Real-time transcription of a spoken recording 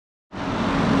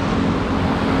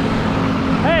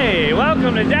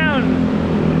Welcome to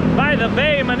down by the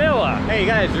Bay, Manila. Hey, you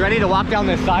guys ready to walk down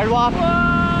this sidewalk? Whoa!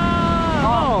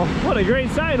 Oh, what a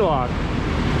great sidewalk.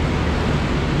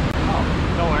 Oh,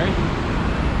 don't worry.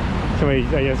 Can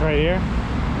we, I guess right here?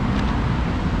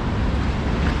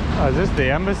 Oh, is this the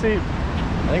embassy?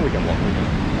 I think we can walk.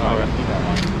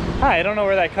 Hi, I don't know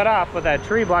where that cut off, but that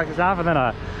tree blocked us off, and then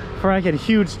a freaking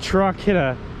huge truck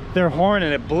hit their horn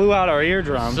and it blew out our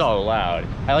eardrums. So loud.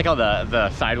 I like how the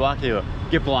sidewalk, you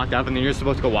get blocked up and then you're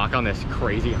supposed to go walk on this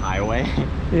crazy highway.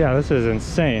 Yeah, this is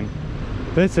insane.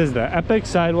 This is the epic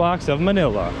sidewalks of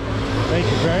Manila. Thank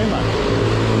you very much.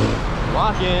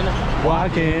 Walking,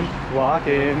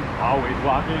 always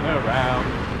walking around.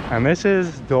 And this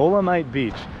is Dolomite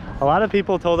Beach. A lot of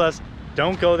people told us,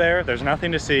 don't go there, there's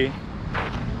nothing to see.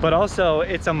 But also,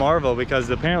 it's a marvel because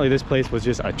apparently this place was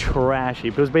just a trash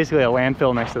heap. It was basically a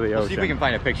landfill next to the ocean. Let's see if we can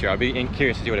find a picture. I'll be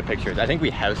curious to see what a picture is. I think we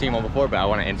have seen one before, but I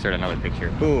want to insert another picture.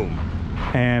 Boom.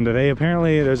 And they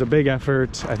apparently, there's a big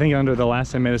effort, I think under the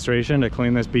last administration, to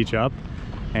clean this beach up.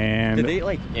 And did they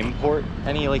like import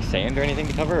any like sand or anything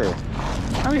to cover? Or?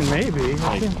 I mean, maybe.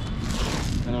 Like,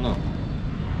 I don't know.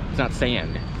 It's not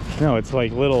sand. No, it's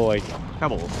like little like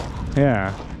pebbles.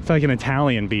 Yeah. It's like an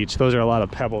Italian beach. Those are a lot of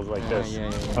pebbles like this.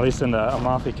 Yeah. At least in the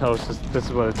Amalfi Coast, this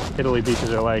is what Italy beaches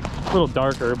are like. A little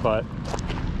darker, but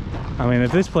I mean,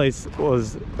 if this place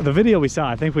was the video we saw,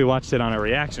 I think we watched it on a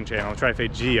reaction channel,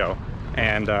 Trifate Geo,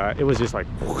 and it was just like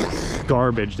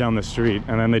garbage down the street.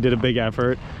 And then they did a big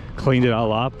effort, cleaned it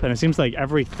all up, and it seems like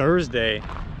every Thursday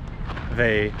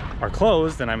they are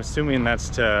closed, and I'm assuming that's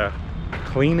to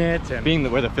clean it. And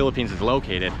being where the Philippines is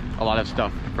located, a lot of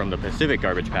stuff from the Pacific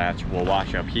garbage patch will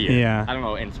wash up here. Yeah. I don't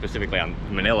know, and specifically on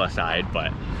Manila side,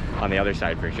 but on the other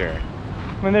side for sure.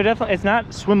 I mean, it's not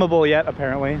swimmable yet,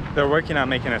 apparently. They're working on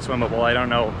making it swimmable. I don't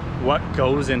know what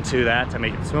goes into that to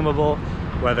make it swimmable,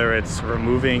 whether it's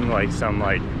removing like some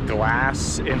like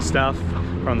glass and stuff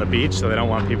from the beach so they don't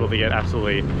want people to get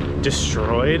absolutely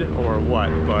destroyed or what,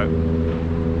 but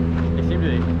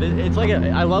it's like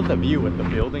I love the view with the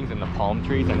buildings and the palm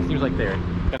trees, and it seems like they're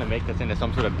gonna make this into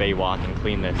some sort of bay walk and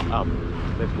clean this up,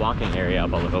 this walking area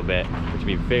up a little bit, which would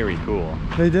be very cool.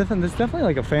 It's definitely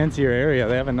like a fancier area.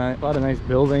 They have a lot of nice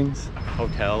buildings,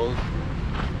 hotels.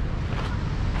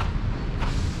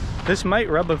 This might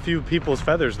rub a few people's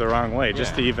feathers the wrong way,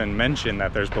 just to even mention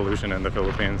that there's pollution in the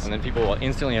Philippines. And then people will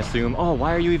instantly assume, oh,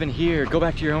 why are you even here? Go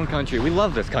back to your own country. We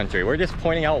love this country. We're just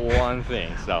pointing out one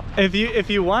thing. So if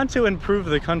you want to improve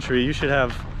the country, you should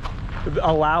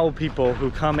allow people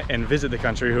who come and visit the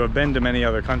country, who have been to many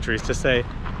other countries, to say,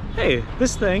 hey,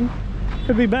 this thing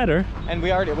could be better. And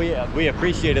we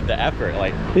appreciated the effort,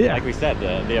 like we said,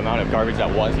 the amount of garbage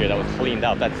that was here that was cleaned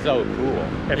up. That's so cool.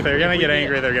 If they're gonna get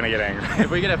angry, they're gonna get angry.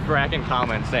 If we get a fracking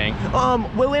comment saying,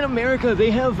 well, in America they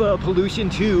have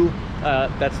pollution too,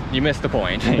 you missed the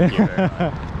point. Thank you very much.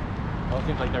 Well, it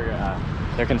seems like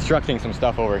they're constructing some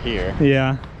stuff over here.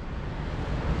 Yeah.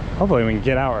 Hopefully we can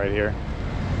get out right here.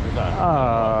 It's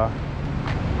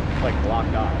like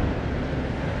blocked off.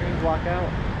 Screen's blocked out.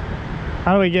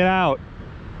 How do we get out?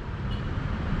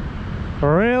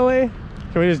 Really?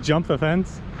 Can we just jump the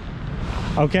fence?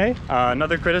 Okay,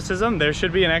 another criticism, there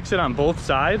should be an exit on both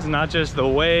sides, not just the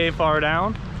way far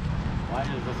down. Why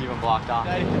is this even blocked off?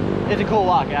 It's a cool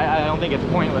walk. I don't think it's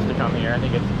pointless to come here. I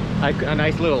think it's a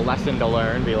nice little lesson to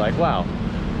learn. Be like, wow,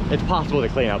 it's possible to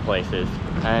clean up places.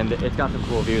 And it's got some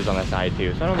cool views on the side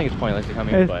too. So I don't think it's pointless to come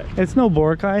here, but it's no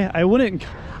Boracay.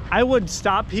 I would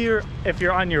stop here if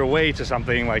you're on your way to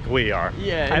something like we are.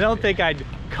 Yeah. I don't think I'd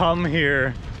come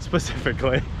here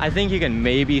specifically. I think you can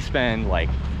maybe spend like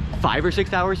 5 or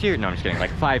 6 hours here. No, I'm just kidding.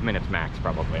 Like 5 minutes max,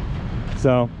 probably.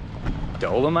 So,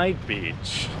 Dolomite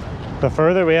Beach. The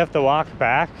further we have to walk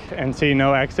back and see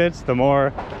no exits, the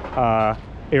more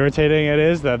irritating it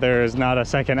is that there is not a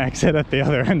second exit at the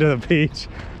other end of the beach.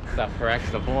 That corrects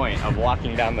the point of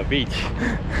walking down the beach.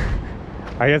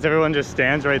 I guess everyone just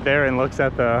stands right there and looks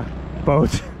at the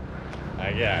boat.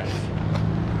 I guess.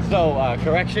 So,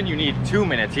 correction, you need 2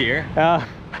 minutes here.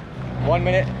 1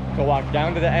 minute to walk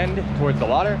down to the end towards the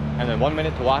water, and then 1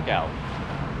 minute to walk out.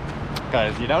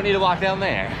 Because you don't need to walk down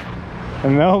there.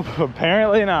 Nope,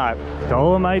 apparently not.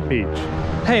 Dolomite Beach.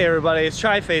 Hey everybody, it's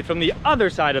Trifate from the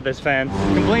other side of this fence.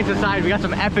 Complaints aside, we got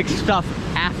some epic stuff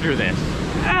after this.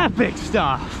 Epic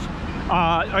stuff!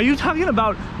 Are you talking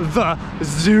about the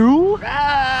zoo?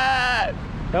 Ah!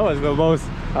 That was the most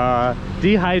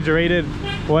dehydrated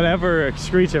whatever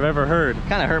screech I've ever heard.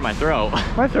 Kind of hurt my throat.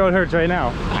 My throat hurts right now.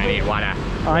 I need water.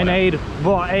 I need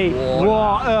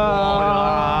water.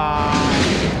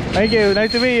 Thank you,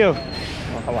 nice to meet you.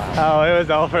 Oh, wow. Oh, it was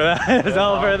all for that. It was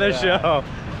all for the show.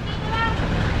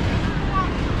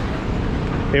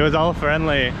 He was all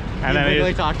friendly. And then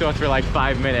literally talked to us for like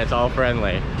 5 minutes, all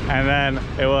friendly. And then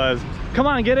it was, come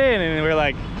on, get in. And we were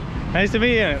like, nice to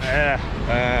meet you.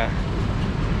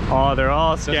 Oh, they're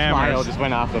all scammers. The smile just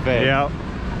went off the face. Yep.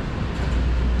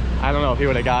 I don't know if he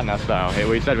would have gotten us though.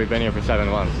 We said we've been here for 7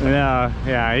 months.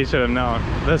 Yeah, he should have known.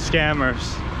 The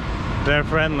scammers, they're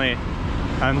friendly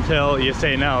until you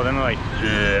say no. Then they're like,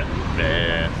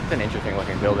 It's an interesting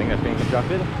looking building that's being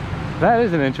constructed. that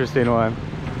is an interesting one.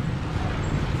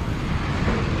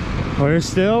 We're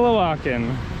still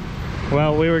walking.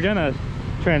 Well, we were gonna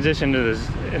transition to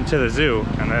into the zoo,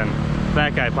 and then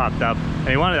that guy popped up and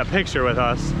he wanted a picture with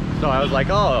us. So I was like,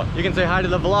 oh, you can say hi to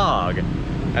the vlog.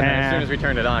 And then as soon as we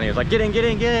turned it on, he was like, get in, get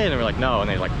in, get in. And we're like, no.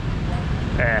 And he's like,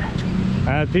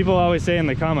 people always say in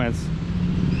the comments,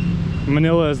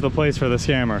 Manila is the place for the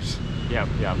scammers. Yep.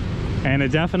 And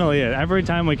it definitely is. Every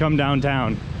time we come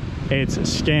downtown, it's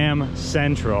scam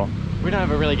central. We don't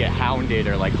ever really get hounded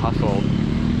or like hustled.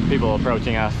 People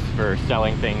approaching us for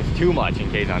selling things too much in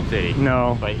Quezon City.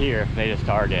 No. But here, they just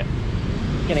target.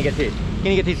 Gonna get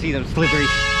to see them slithery.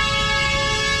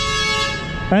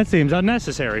 That seems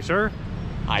unnecessary, sir.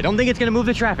 I don't think it's gonna move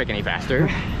the traffic any faster.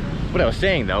 What I was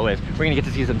saying though is we're gonna get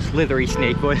to see some slithery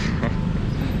snake boys.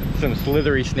 Some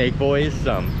slithery snake boys,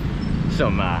 some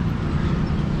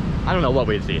I don't know what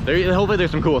we'd see. Hopefully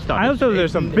there's some cool stuff. I hope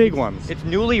there's some big ones. It's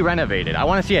nully renovated. I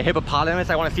want to see a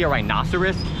hippopotamus. I want to see a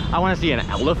rhinoceros. I want to see an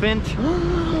elephant.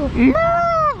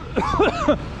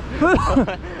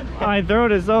 My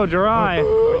throat is so dry.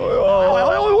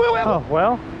 Oh,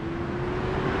 well.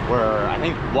 We're, I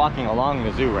think, walking along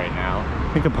the zoo right now.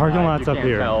 I think the parking lot's up here.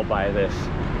 You can tell by this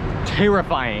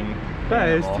terrifying That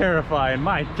animal. is terrifying.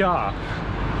 My God.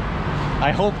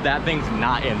 I hope that thing's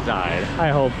not inside. I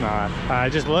hope not. I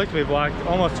just looked. We've walked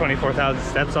almost 24,000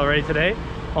 steps already today.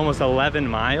 Almost 11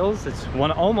 miles. It's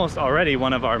almost already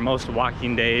one of our most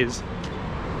walking days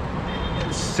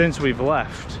since we've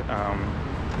left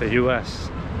the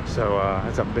U.S. So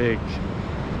it's a big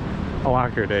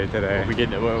walker day today.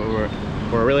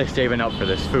 We're really saving up for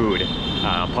this food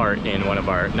part in one of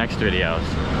our next videos.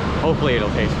 Hopefully it'll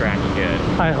taste cracking good.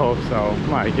 I hope so.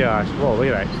 My gosh. Whoa, look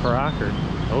at that crocker.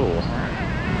 Oh.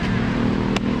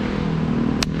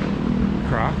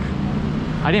 Croc?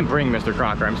 I didn't bring Mr.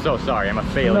 Crocker. I'm so sorry. I'm a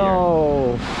failure.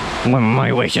 No. When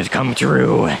my wishes come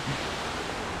true.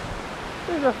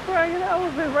 There's a friggin'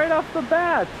 elephant right off the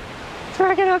bat.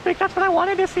 Dragon elephant, that's what I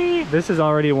wanted to see. This is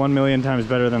already 1 million times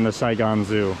better than the Saigon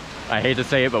Zoo. I hate to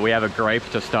say it, but we have a gripe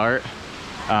to start.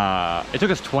 It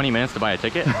took us 20 minutes to buy a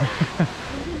ticket.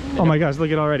 Oh my gosh, look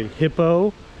at it already.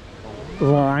 Hippo,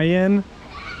 lion.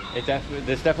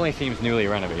 This definitely seems newly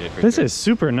renovated. This is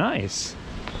super nice.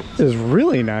 This is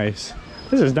really nice.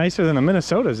 This is nicer than the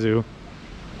Minnesota Zoo.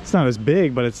 It's not as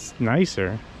big, but it's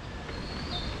nicer.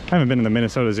 I haven't been in the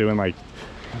Minnesota Zoo in like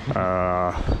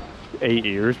 8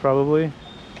 years probably.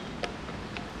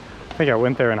 I think I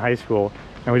went there in high school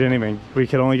and we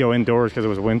could only go indoors because it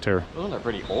was winter. Those are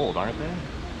pretty old, aren't they?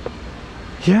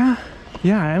 Yeah,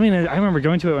 I mean, I remember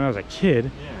going to it when I was a kid.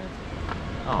 Yeah.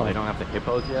 Oh, they don't have the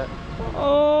hippos yet?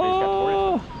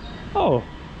 Oh,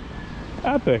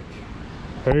 epic.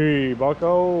 Hey,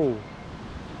 bucko,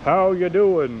 how you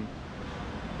doing?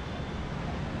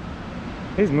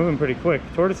 He's moving pretty quick.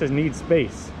 Tortoises need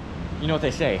space. You know what they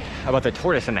say about the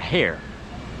tortoise and the hare?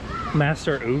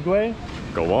 Master Oogway?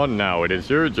 Go on now, it is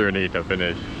your journey to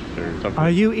finish.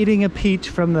 Are you eating a peach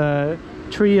from the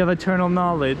tree of eternal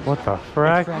knowledge? What the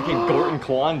frack? Fracking Gort and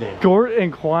Quandale. Gort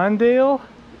and Quandale?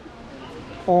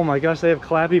 Oh my gosh, they have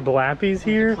clappy blappies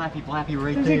here. Clappy blappy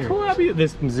right There's there. a clappy.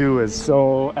 This zoo is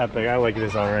so epic. I like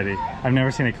this already. I've never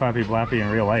seen a clappy blappy in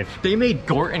real life. They made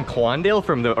Gort and Quandale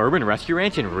from the Urban Rescue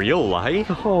Ranch in real life?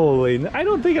 Holy, I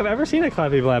don't think I've ever seen a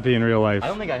clappy blappy in real life. I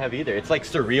don't think I have either. It's like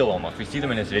surreal almost. We see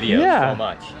them in his videos so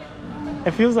much.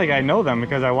 It feels like I know them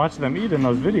because I watch them eat in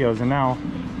those videos, and now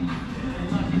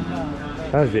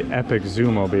that is the epic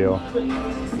Zoomobile.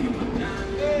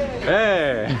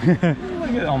 Hey!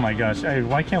 Oh my gosh,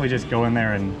 why can't we just go in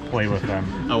there and play with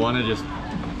them? I want to just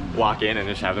walk in and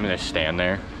just have them just stand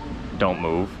there, don't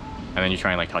move, and then you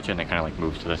try and like touch it and it kind of like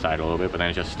moves to the side a little bit, but then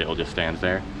it just still stands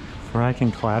there.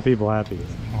 Fracking clappy blappies.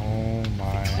 Oh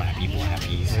my. Clappy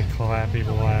blappies. The clappy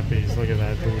blappies. Look at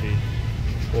that booty.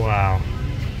 Wow.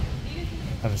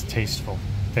 That is tasteful.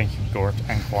 Thank you, Gort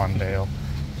and Quandale.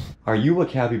 Are you a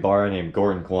capybara named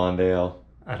Gort and Quandale?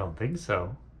 I don't think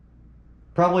so.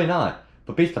 Probably not,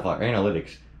 but based off our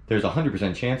analytics, there's a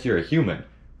 100% chance you're a human.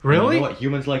 Really? You know what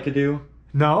humans like to do?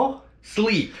 No?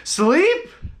 Sleep! Sleep?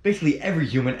 Basically every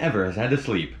human ever has had to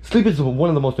sleep. Sleep is one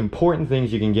of the most important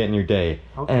things you can get in your day.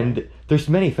 Okay. And there's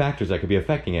many factors that could be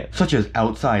affecting it, such as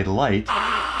outside light,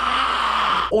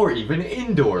 or even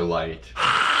indoor light.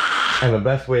 And the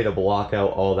best way to block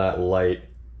out all that light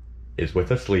is with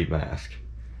a sleep mask.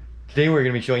 Today we're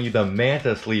going to be showing you the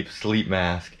Manta sleep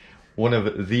mask, one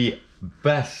of the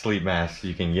best sleep masks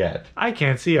you can get. I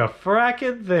can't see a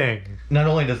fracking thing. Not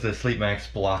only does the sleep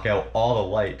mask block out all the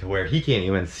light to where he can't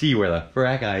even see where the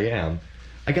frack I am,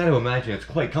 I gotta imagine it's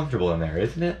quite comfortable in there,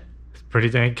 isn't it? It's pretty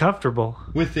dang comfortable.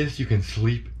 With this, you can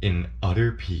sleep in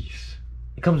utter peace.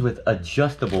 It comes with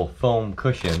adjustable foam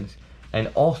cushions and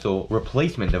also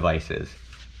replacement devices.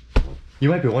 You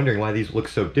might be wondering why these look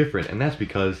so different, and that's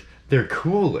because they're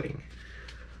cooling.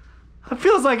 It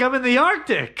feels like I'm in the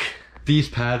Arctic. These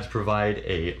pads provide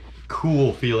a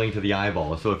cool feeling to the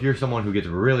eyeball, so if you're someone who gets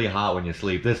really hot when you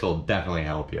sleep, this will definitely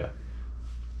help you.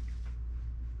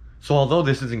 So although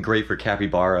this isn't great for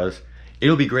capybaras,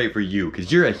 it'll be great for you,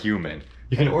 because you're a human.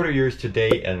 You can order yours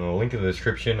today and the link in the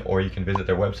description, or you can visit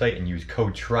their website and use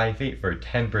code Trifate for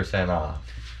 10% off.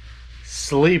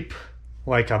 Sleep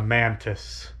like a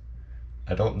mantis.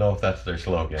 I don't know if that's their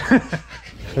slogan.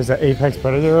 There's an apex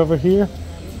predator over here.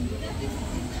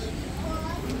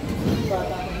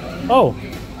 Oh,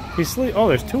 oh,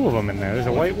 there's two of them in there. There's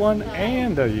a white one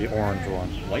and a orange one.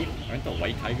 White? Aren't the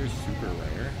white tigers super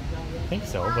rare? I think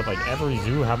so, but like every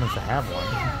zoo happens to have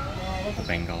one. The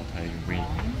Bengal tiger.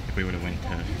 If we would have went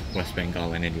to West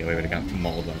Bengal in India, we would have got to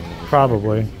Maldives.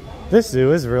 Probably. This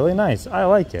zoo is really nice. I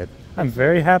like it. I'm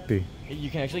very happy. You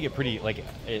can actually get pretty, like,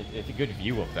 it's a good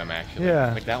view of them, actually.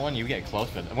 Yeah. Like that one, you get close,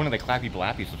 but one of the clappy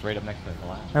blappys was right up next to the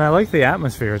glass. And I like the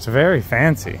atmosphere. It's very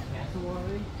fancy.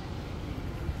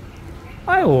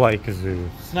 I like zoos.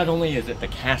 Not only is it the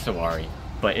cassowary,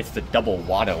 but it's the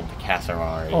double-wattled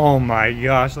cassowary. Oh my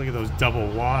gosh, look at those double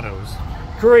wattos.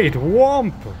 Great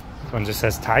womp! This one just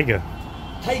says tiger.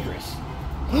 Tigress!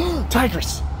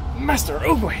 Tigress! Master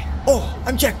Oogway! Oh,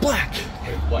 I'm Jack Black!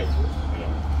 White.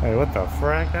 Hey, what the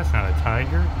frack? That's not a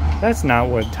tiger. That's not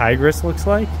what tigress looks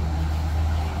like.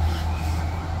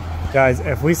 Guys,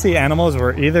 if we see animals,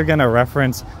 we're either gonna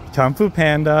reference Kung Fu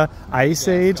Panda, Ice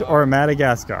Age, or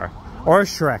Madagascar. Or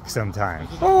Shrek sometime.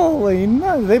 Holy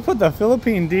no, they put the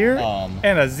Philippine deer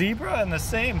and a zebra in the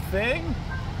same thing?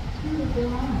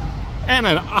 And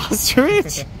an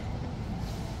ostrich?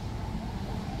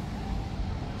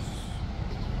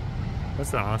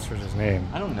 What's the ostrich's name?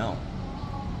 I don't know.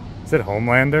 Is it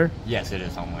Homelander? Yes, it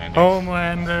is Homelander.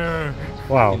 Homelander!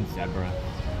 Wow. Zebra.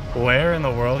 Where in the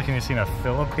world can you see a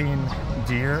Philippine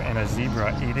deer and a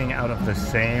zebra eating out of the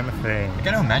same thing? I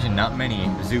gotta imagine not many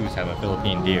zoos have a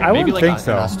Philippine deer. I Maybe wouldn't like think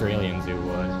so. An Australian zoo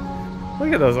would.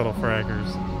 Look at those little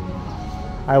fraggers.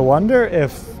 I wonder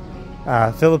if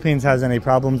Philippines has any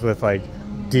problems with like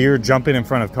deer jumping in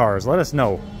front of cars. Let us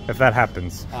know if that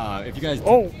happens. If you guys...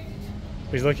 Oh!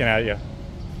 He's looking at you.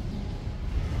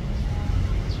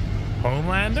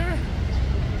 Homelander?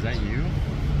 Is that you?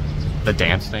 The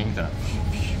dance thing?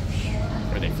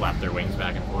 Where they flap their wings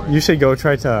back and forth? You should go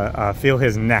try to feel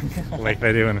his neck like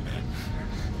they do. And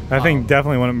that thing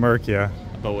definitely wouldn't murk you.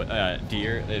 But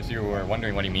deer, if you were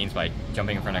wondering what he means by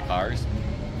jumping in front of cars,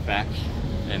 back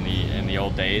in the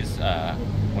old days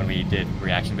when we did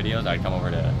reaction videos, I'd come over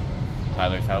to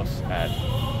Tyler's house at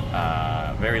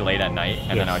very late at night,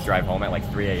 and then I would drive home at like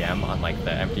 3 a.m. on like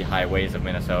the empty highways of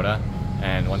Minnesota.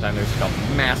 And one time there was just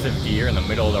a massive deer in the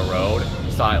middle of the road.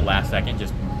 Saw it last second,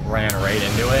 just ran right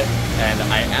into it, and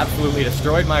I absolutely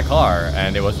destroyed my car,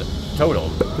 and it was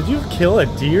totaled. Did you kill a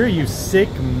deer, you sick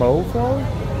mofo?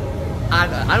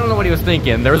 I don't know what he was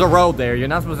thinking. There's a road there. You're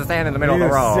not supposed to stand in the middle of the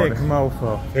road. Sick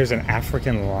mofo. There's an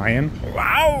African lion.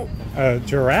 Wow! A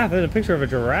giraffe. There's a picture of a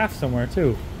giraffe somewhere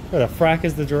too. Where the frack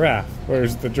is the giraffe?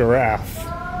 Where's the giraffe?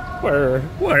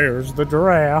 Where's the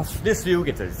giraffe? This zoo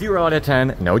gets a 0 out of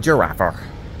 10. No giraffe.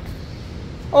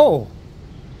 Oh!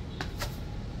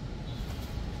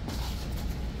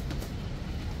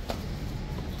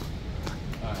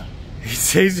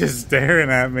 He's just staring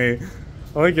at me.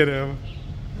 Look at him.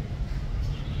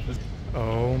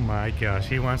 Oh my gosh,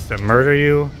 he wants to murder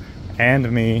you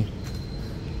and me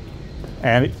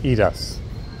and eat us.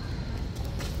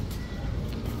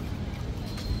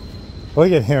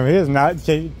 Look at him, he is not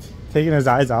taking his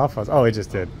eyes off us. Oh, he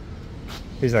just did.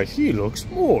 He's like, he looks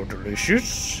more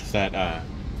delicious. Is that,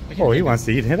 oh, he wants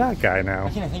to eat that guy now. Why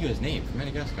can't I think of his name from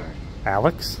Madagascar?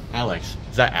 Alex? Alex.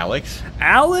 Is that Alex?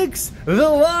 Alex the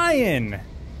lion!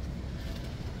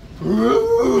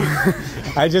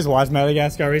 I just watched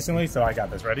Madagascar recently, so I got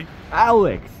this. Ready?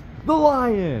 Alex the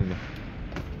lion!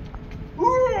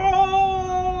 Roar!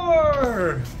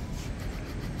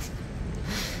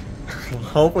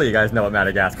 Hopefully you guys know what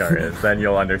Madagascar is, then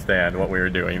you'll understand what we were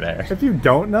doing there. If you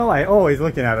don't know, he's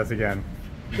looking at us again.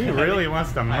 He really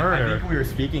wants to murder. I think we were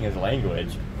speaking his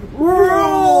language.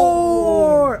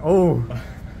 Roar! Oh.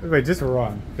 Wait, just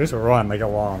run. Just run like a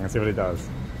long and see what he does.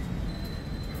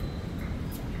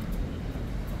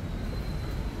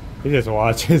 He just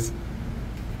watches.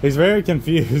 He's very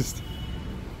confused.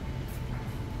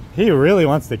 He really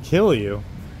wants to kill you.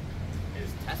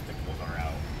 His testicles are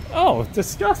out. Oh,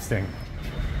 disgusting.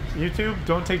 YouTube,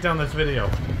 don't take down this video.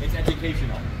 It's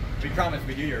educational. We promise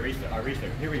we do our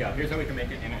research. Here we go. Here's how we can make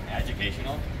it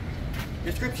educational.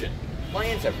 Description.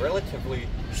 Lions have relatively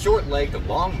short-legged,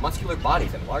 long, muscular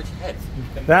bodies and large heads.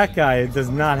 That guy does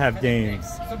not have games.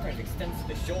 Sometimes extends to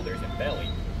the shoulders and belly.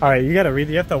 All right, you gotta read.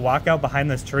 You have to walk out behind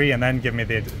this tree and then give me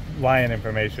the lion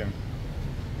information.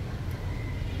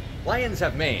 Lions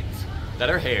have manes that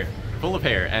are full of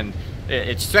hair, and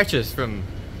it stretches from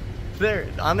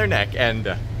on their neck,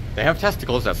 and they have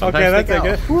testicles that sometimes stick out.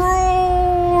 Good.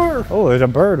 Roar! Oh, there's a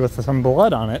bird with some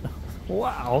blood on it.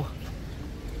 Wow.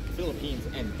 Philippines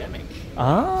endemic.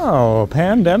 Oh,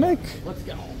 pandemic? Let's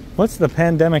go. What's the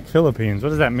pandemic Philippines? What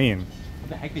does that mean? What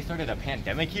the heck, they started a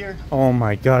pandemic here? Oh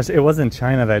my gosh, it wasn't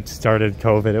China that started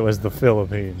COVID, it was the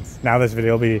Philippines. Now this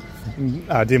video will be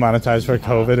demonetized for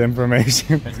COVID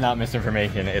information. It's not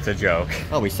misinformation, it's a joke.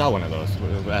 Oh, we saw one of those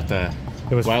at the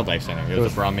Wildlife Center. It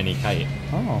was a Brahmini kite.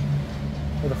 Oh,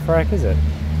 where the frack is it?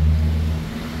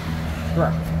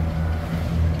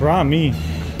 Brahmi.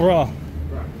 Bruh.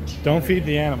 Don't feed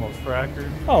the animals,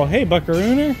 fracker. Oh, hey,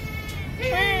 buckarooner.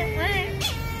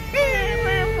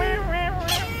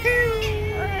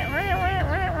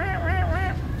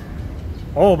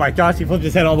 Oh my gosh, he flipped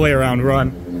his head all the way around.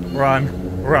 Run,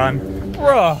 run, run.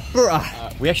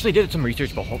 Bruh. We actually did some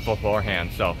research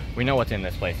beforehand, so we know what's in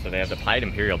this place. So they have the pied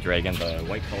imperial dragon, the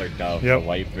white-colored dove, the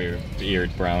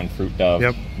white-eared brown fruit dove,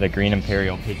 the green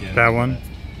imperial pigeon. That one.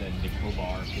 The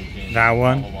Nicobar pigeon. That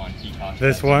one. Peacock,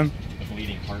 this one. The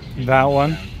bleeding heart pigeon, that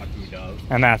one. dove.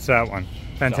 And that's that one.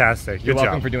 Fantastic. So, Good you're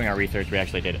welcome job. for doing our research. We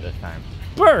actually did it this time.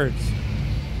 Birds.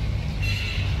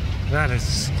 That is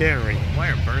scary. Why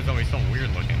are birds always so weird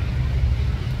looking?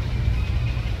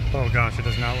 Oh gosh, it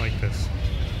does not like this.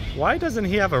 Why doesn't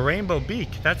he have a rainbow beak?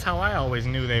 That's how I always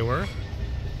knew they were.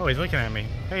 Oh, he's looking at me.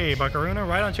 Hey, buckarooner,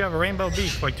 why don't you have a rainbow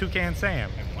beak like Toucan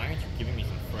Sam? And why aren't you giving me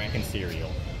some frackin'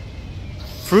 cereal?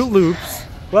 Fruit Loops.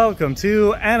 Welcome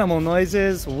to Animal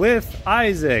Noises with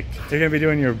Isaac. You're gonna be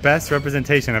doing your best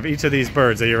representation of each of these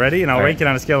birds. Are you ready? And I'll rank it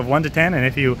on a scale of 1 to 10, and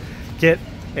if you get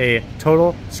a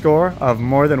total score of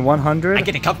more than 100, I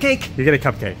get a cupcake? You get a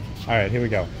cupcake. All right, here we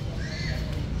go.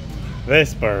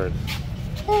 This bird.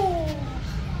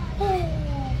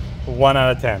 1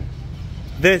 out of 10.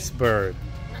 This bird.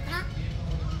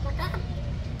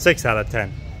 6 out of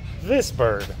 10. This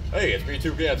bird. Hey, it's me,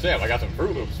 Toucan Sam. I got some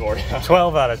Fruit Loops for you.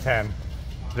 12 out of 10.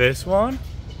 This one.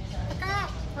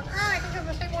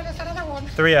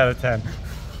 3 out of 10.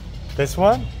 This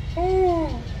one.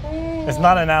 It's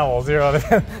not an owl. 0 out of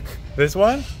 10. This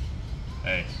one.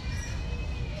 Hey.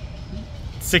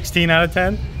 16 out of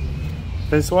 10.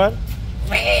 This one.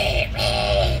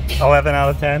 11 out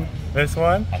of 10. This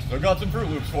one. I still got some Fruit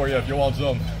Loops for you if you want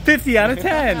some. 50 out of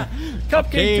 10.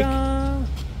 Cupcake time.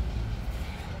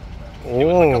 It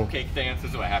was a cupcake dance.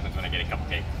 This is what happens when I get a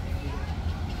cupcake.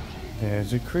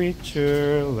 There's a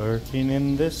creature lurking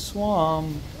in this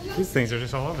swamp. These things are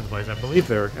just all over the place. I believe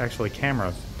they're actually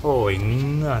cameras. Holy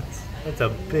nuts. That's a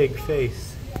big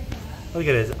face. Look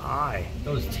at his eye.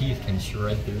 Those teeth can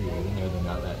shred through you, even though they're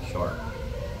not that sharp.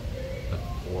 The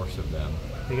force of them.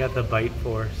 They got the bite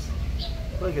force.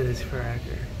 Look at this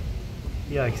fracker.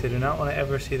 Yikes, I do not want to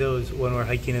ever see those when we're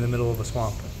hiking in the middle of a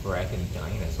swamp. Fracking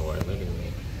dinosaur,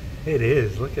 literally. It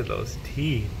is. Look at those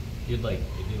teeth. If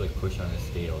you push on a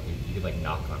scale, you could like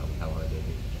knock on them. How hard they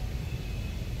be.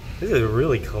 This is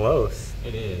really close.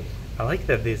 It is. I like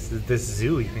that this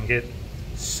zoo, you can get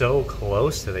so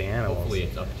close to the animals. Hopefully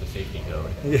it's up to safety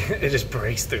code. Yeah, it just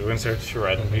breaks through and starts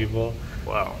shredding people.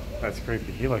 Wow, that's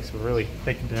creepy. He looks really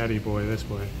thick daddy boy this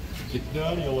way. Big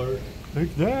daddy alert.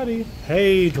 Big daddy.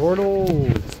 Hey,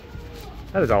 turtles.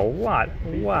 That is a lot.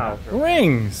 Wow.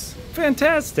 Rings.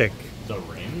 Fantastic. The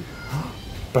ring?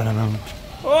 Ba-da-dum.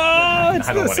 Oh, it's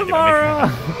the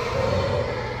Samara.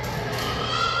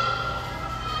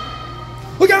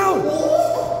 Look out!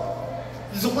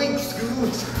 Zoink,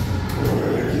 Scoot!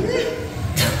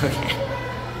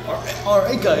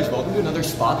 Alright guys, welcome to another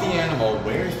Spot the Animal.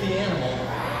 Where's the animal?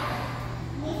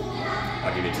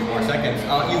 I'll give you 2 more seconds.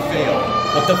 You failed.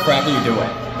 What the crap are you doing?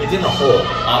 It's in the hole,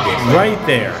 obviously. Right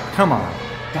there. Come on.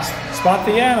 Spot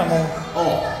the animal.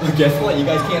 Oh, guess what? You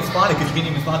guys can't spot it because you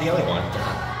can't even spot the other one.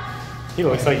 He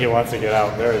looks like he wants to get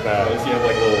out very bad. Does he have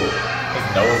like little,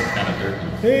 his nose is kind of dirty.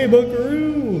 Hey,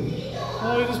 Buckaroo!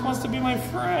 Oh, he just wants to be my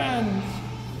friend.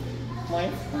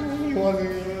 My friend, he wants to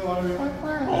be my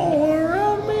friend. All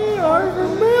around me are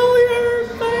familiar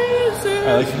faces.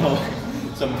 I like how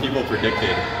some people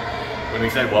predicted when we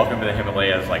said welcome to the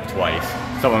Himalayas like twice.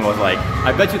 Someone was like,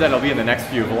 I bet you that'll be in the next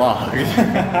few vlogs.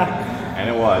 And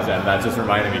it was, and that just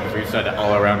reminded me because we've said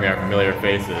all around me are familiar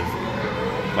faces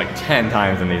like 10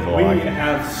 times in these vlogs. We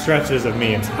have stretches of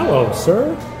memes. Hello,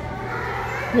 sir.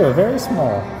 You are very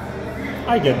small.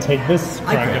 I can take this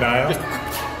crocodile.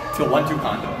 To a 1-2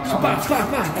 condo.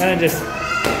 And just...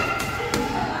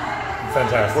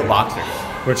 Fantastic. We're boxers.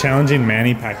 We're challenging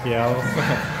Manny Pacquiao.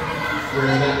 We're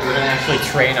gonna actually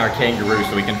train our kangaroo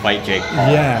so we can fight Jake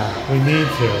Paul. Yeah, we need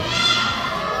to.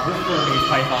 This Burmese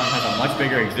python has a much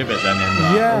bigger exhibit than in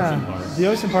the ocean park. The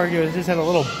ocean park just had a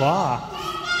little box.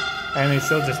 And he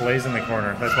still just lays in the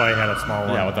corner. That's why he had a small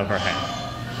one. Yeah, with the her hand.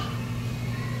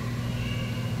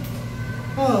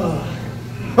 Oh,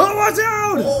 watch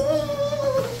out!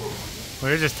 We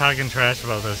were just talking trash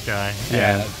about this guy.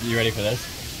 Yeah, you ready for this?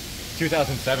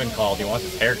 2007 called, he wants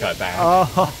his haircut back.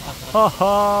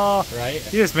 Oh, right?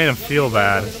 You just made him feel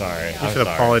bad. I'm sorry. You should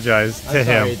apologize to him.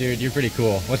 Sorry, dude, you're pretty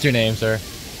cool. What's your name, sir?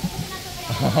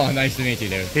 Oh, nice to meet you,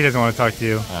 dude. He doesn't want to talk to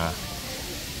you.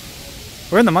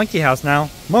 We're in the monkey house now.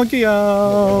 Monkey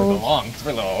house!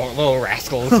 We're little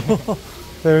rascals.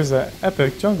 There's an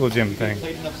epic jungle gym thing.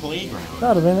 Played in the playground.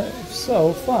 That would have been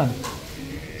so fun.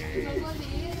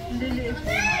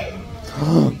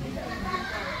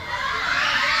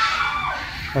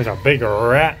 There's a big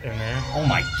rat in there. Oh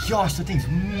my gosh, that thing's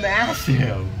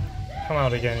massive. Come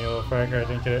out again, you little fracker. I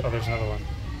didn't get it. Oh, there's another one.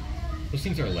 Those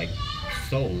things are like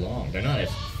so long. They're not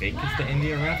as fake as the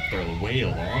India rat, they're way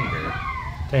longer.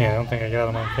 Dang it, I don't think I got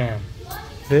them on cam.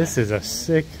 This is a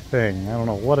sick thing. I don't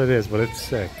know what it is, but it's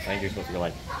sick. I think you're supposed to go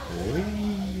like,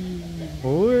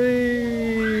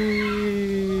 Whee!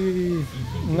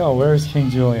 No, where's King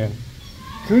Julian?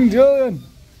 King Julian!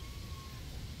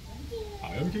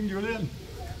 I am King Julian.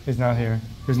 He's not here.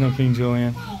 There's no King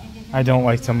Julian. I don't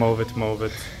like to move it.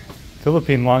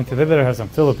 Philippine longtail. They better have some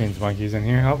Philippines monkeys in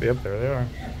here. Oh, yep, there they are.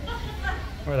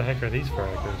 Where the heck are these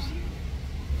frackers?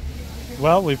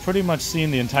 Well, we've pretty much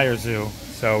seen the entire zoo.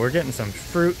 So we're getting some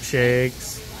fruit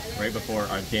shakes. Right before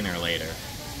our dinner later.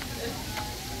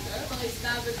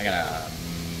 I got a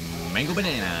mango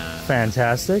banana.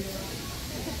 Fantastic.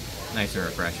 Nice and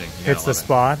refreshing. Hits the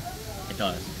spot. It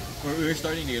does. We're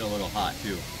starting to get a little hot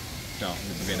too. So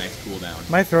this will be a nice cool down.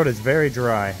 My throat is very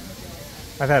dry.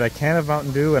 I've had a can of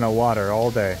Mountain Dew and a water all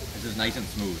day. This is nice and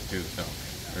smooth too, so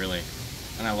really.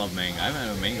 And I love mango. I haven't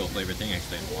had a mango flavored thing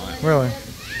actually in a while. Really?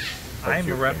 I'm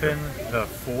repping the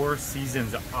 4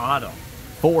 Seasons Autumn.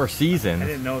 4 Seasons? I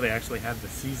didn't know they actually had the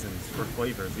seasons for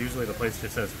flavors. Usually the place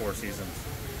just says 4 Seasons.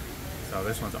 So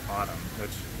this one's Autumn,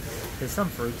 which there's some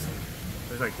fruits.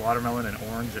 There's like watermelon and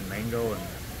orange and mango and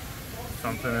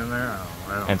something in there. I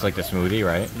don't know. And it's like the smoothie,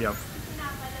 right? Yep.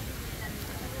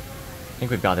 I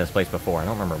think we've got this place before. I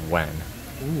don't remember when.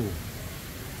 Ooh,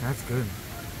 that's good.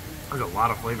 There's a lot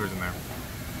of flavors in there.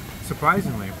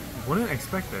 Surprisingly, wouldn't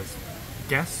expect this.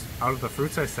 Guess, out of the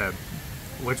fruits I said,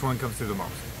 which one comes through the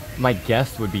most? My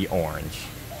guess would be orange.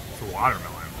 It's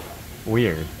watermelon.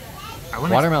 Weird.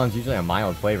 Watermelon's usually a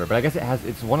mild flavor, but I guess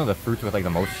it's one of the fruits with like the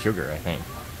most sugar, I think.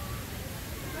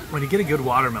 When you get a good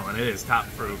watermelon, it is top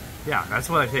fruit. Yeah, that's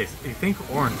what I taste. You think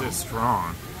orange is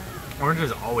strong. Orange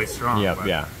is always strong, Yep, but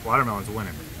yeah. Watermelon's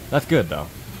winning. That's good though.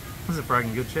 This is a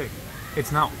friggin' good shake.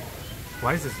 It's not...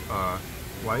 Why is this,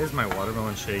 why is my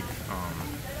watermelon shake,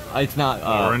 It's not,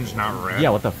 orange, not red? Yeah,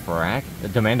 what the frack?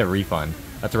 Demand a refund.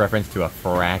 That's a reference to a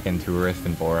frackin' tourist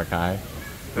in Boracay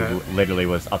who literally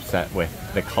was upset with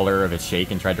the color of his shake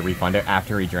and tried to refund it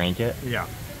after he drank it. Yeah.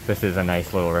 This is a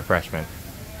nice little refreshment.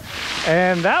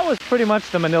 And that was pretty much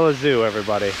the Manila Zoo,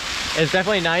 everybody. It's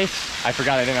definitely nice. I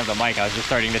forgot I didn't have the mic. I was just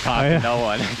starting to talk to no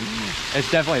one. It's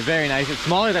definitely very nice. It's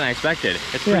smaller than I expected.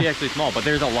 It's pretty actually small, but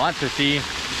there's a lot to see.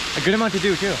 A good amount to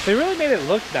do too. They really made it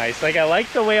look nice. Like, I like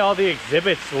the way all the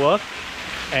exhibits look.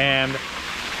 And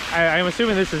I'm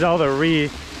assuming this is all the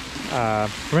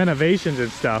renovations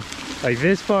and stuff. Like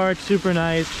this part, super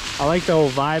nice. I like the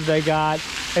whole vibe they got.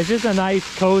 It's just a nice,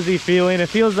 cozy feeling. It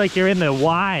feels like you're in the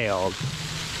wild.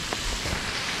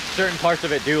 Certain parts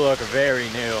of it do look very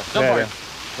new. Some parts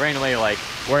randomly like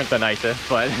weren't the nicest,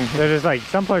 but they're just like,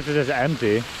 some parts are just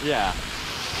empty. Yeah.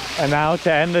 And now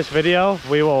to end this video,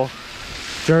 we will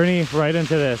journey right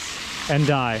into this and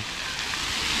die.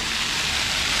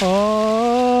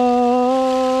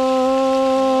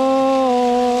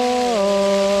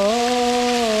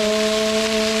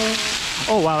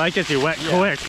 Oh wow, that gets you wet Yeah. quick.